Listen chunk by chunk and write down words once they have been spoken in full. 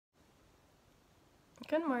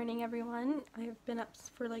Good morning, everyone. I've been up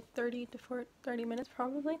for like 30 minutes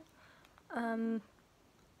probably.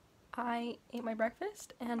 I ate my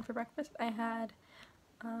breakfast, and for breakfast I had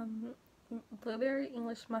blueberry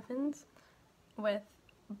English muffins with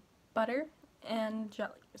butter and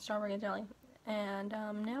jelly, strawberry and jelly. And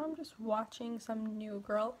now I'm just watching some New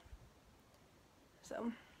Girl.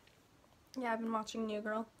 So yeah, I've been watching New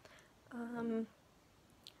Girl. I'm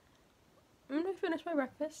gonna finish my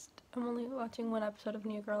breakfast. I'm only watching one episode of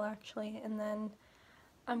New Girl actually, and then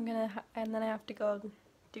I have to go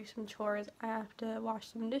do some chores. I have to wash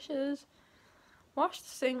some dishes, wash the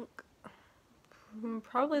sink,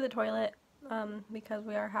 probably the toilet, because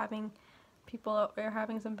we are having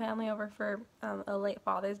some family over for a late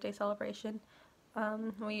Father's Day celebration.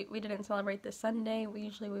 We didn't celebrate this Sunday.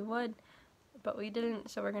 Usually we would, but we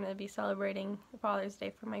didn't, so we're gonna be celebrating Father's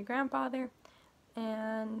Day for my grandfather,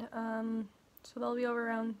 and so they'll be over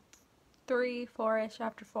around 3, 4-ish,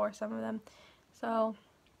 after 4, some of them. So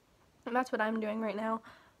that's what I'm doing right now.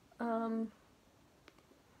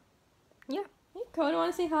 Yeah. Hey, Coda,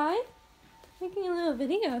 wanna say hi? Making a little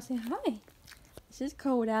video. Say hi. This is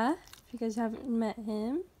Coda, if you guys haven't met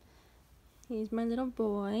him. He's my little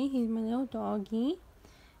boy. He's my little doggy.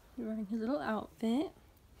 He's wearing his little outfit.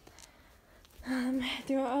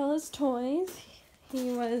 Throughout all his toys.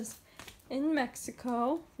 He was in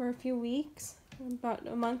Mexico for a few weeks, about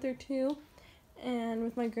a month or 2, and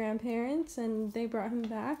with my grandparents, and they brought him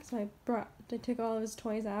back, so I took all of his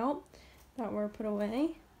toys out that were put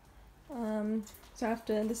away. So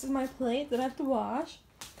this is my plate that I have to wash.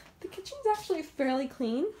 The kitchen's actually fairly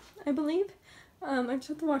clean, I believe. I just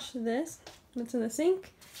have to wash this. It's in the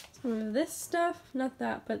sink. Some of this stuff, not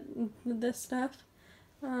that, but this stuff.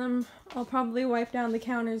 I'll probably wipe down the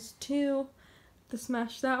counters too, to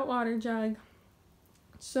smash that water jug.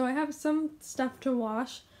 So I have some stuff to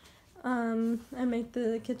wash, and make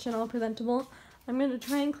the kitchen all presentable. I'm going to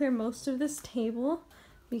try and clear most of this table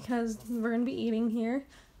because we're going to be eating here.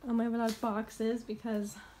 I have a lot of boxes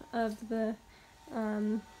because of the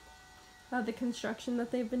construction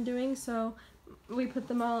that they've been doing, so we put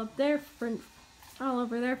them all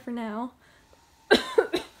over there for now.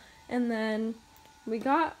 And then we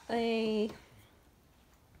got a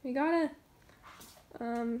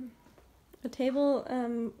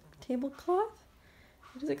tablecloth.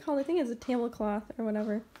 What is it called? I think it's a tablecloth or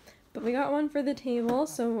whatever. But we got one for the table,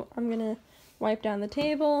 so I'm gonna wipe down the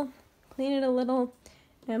table, clean it a little,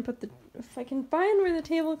 and if I can find where the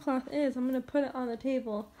tablecloth is, I'm gonna put it on the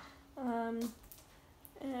table. And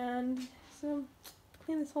so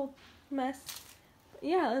clean this whole mess. But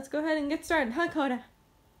yeah, let's go ahead and get started. Huh, Coda?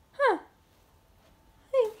 Huh?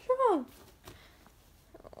 Hey, what's wrong?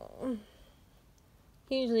 Oh.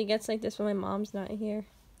 He usually gets like this when my mom's not here.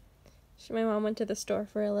 My mom went to the store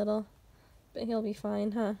for a little, but he'll be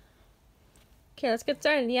fine, huh? Okay, let's get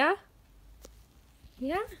started, yeah?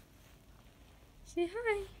 Yeah? Say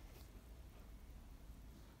hi.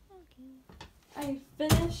 Okay. I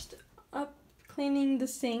finished up cleaning the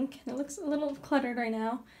sink. It looks a little cluttered right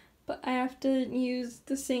now, but I have to use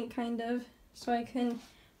the sink kind of so I can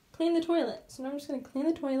clean the toilet. So now I'm just going to clean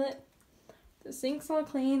the toilet. The sink's all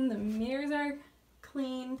clean, the mirrors are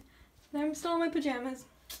clean, and I'm still in my pajamas.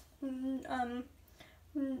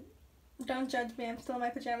 Don't judge me, I'm still in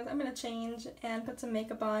my pajamas. I'm going to change and put some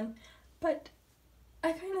makeup on, but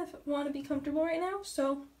I kind of want to be comfortable right now,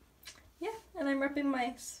 so yeah. And I'm repping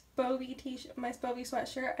my Spovey t-shirt, my Spovey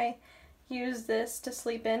sweatshirt. I use this to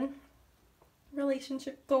sleep in.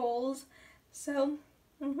 Relationship goals. So,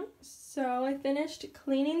 So I finished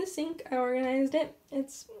cleaning the sink. I organized it.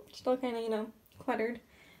 It's still kind of, cluttered.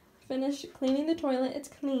 Finished cleaning the toilet. It's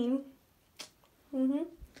clean.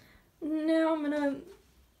 Now I'm gonna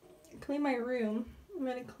clean my room.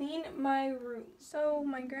 So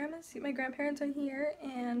my grandparents are here,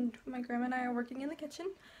 and my grandma and I are working in the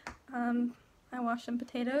kitchen. I washed some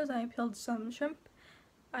potatoes. I peeled some shrimp.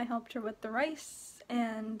 I helped her with the rice,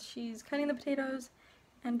 and she's cutting the potatoes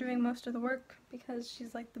and doing most of the work because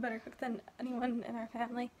she's like the better cook than anyone in our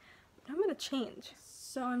family. But I'm gonna change.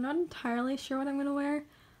 So I'm not entirely sure what I'm gonna wear.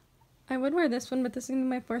 I would wear this one, but this is gonna be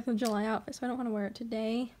my 4th of July outfit, so I don't want to wear it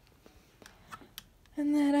today.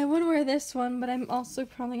 And then I would wear this one, but I'm also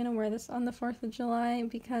probably gonna wear this on the 4th of July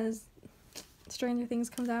because Stranger Things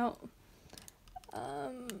comes out.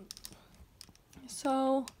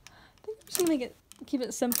 So I think I'm just gonna keep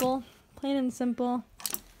it simple, plain and simple.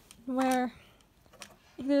 Wear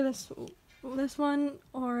either this one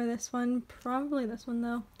or this one. Probably this one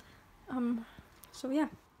though. So yeah.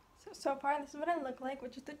 So far this is what I look like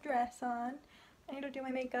with just a dress on. I need to do my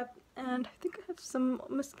makeup, and I think I have some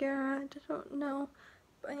mascara. I don't know,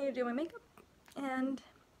 but I need to do my makeup. And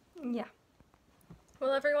yeah.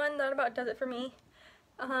 Well, everyone, that about does it for me.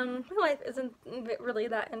 My life isn't really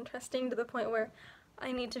that interesting to the point where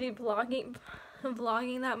I need to be vlogging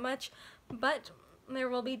that much, but there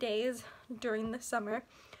will be days during the summer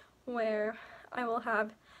where I will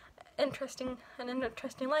have an interesting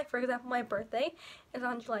life. For example, my birthday is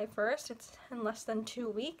on July 1st. It's in less than 2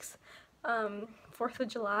 weeks. 4th of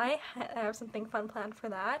July, I have something fun planned for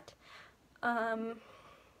that.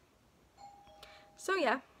 So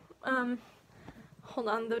yeah, hold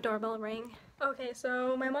on, the doorbell rang. Okay,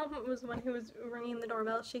 so my mom was the one who was ringing the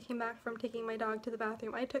doorbell. She came back from taking my dog to the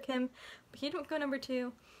bathroom. I took him, but he didn't go number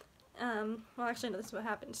 2. Well, actually, no, this is what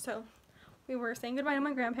happened. So we were saying goodbye to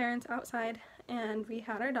my grandparents outside, and we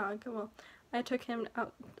had our dog. Well, I took him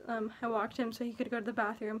out, I walked him so he could go to the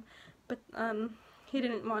bathroom, but he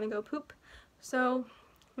didn't want to go poop. So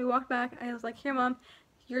we walked back. I was like, here, Mom,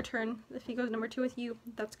 your turn. If he goes number 2 with you,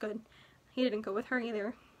 that's good. He didn't go with her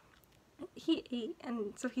either. He ate,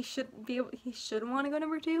 and so he should want to go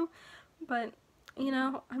number 2, but you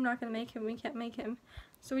know, I'm not gonna make him. We can't make him.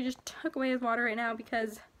 So we just took away his water right now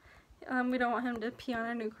because we don't want him to pee on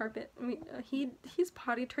our new carpet. He's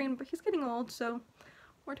potty trained, but he's getting old, so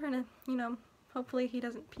we're trying to, you know, hopefully he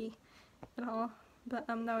doesn't pee at all, but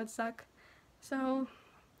that would suck. So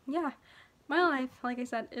yeah, my life, like I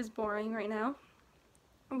said, is boring right now,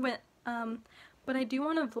 but I do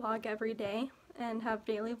want to vlog every day and have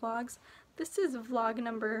daily vlogs. This is vlog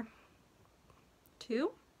number 2.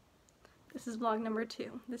 This is vlog number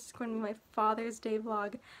 2. This is going to be my Father's Day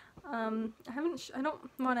vlog. I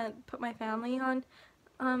don't want to put my family on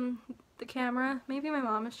the camera. Maybe my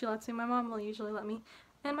mom, if she lets me. My mom will usually let me.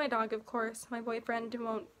 And my dog, of course. My boyfriend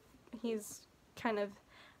won't. He's kind of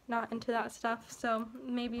not into that stuff, so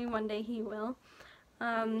maybe one day he will.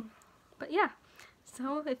 But yeah.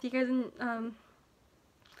 So if you guys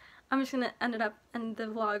I'm just gonna end the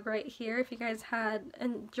vlog right here. If you guys had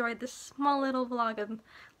enjoyed this small little vlog, a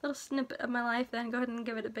little snippet of my life, then go ahead and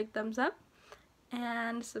give it a big thumbs up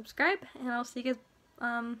and subscribe, and I'll see you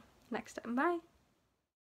guys next time. Bye.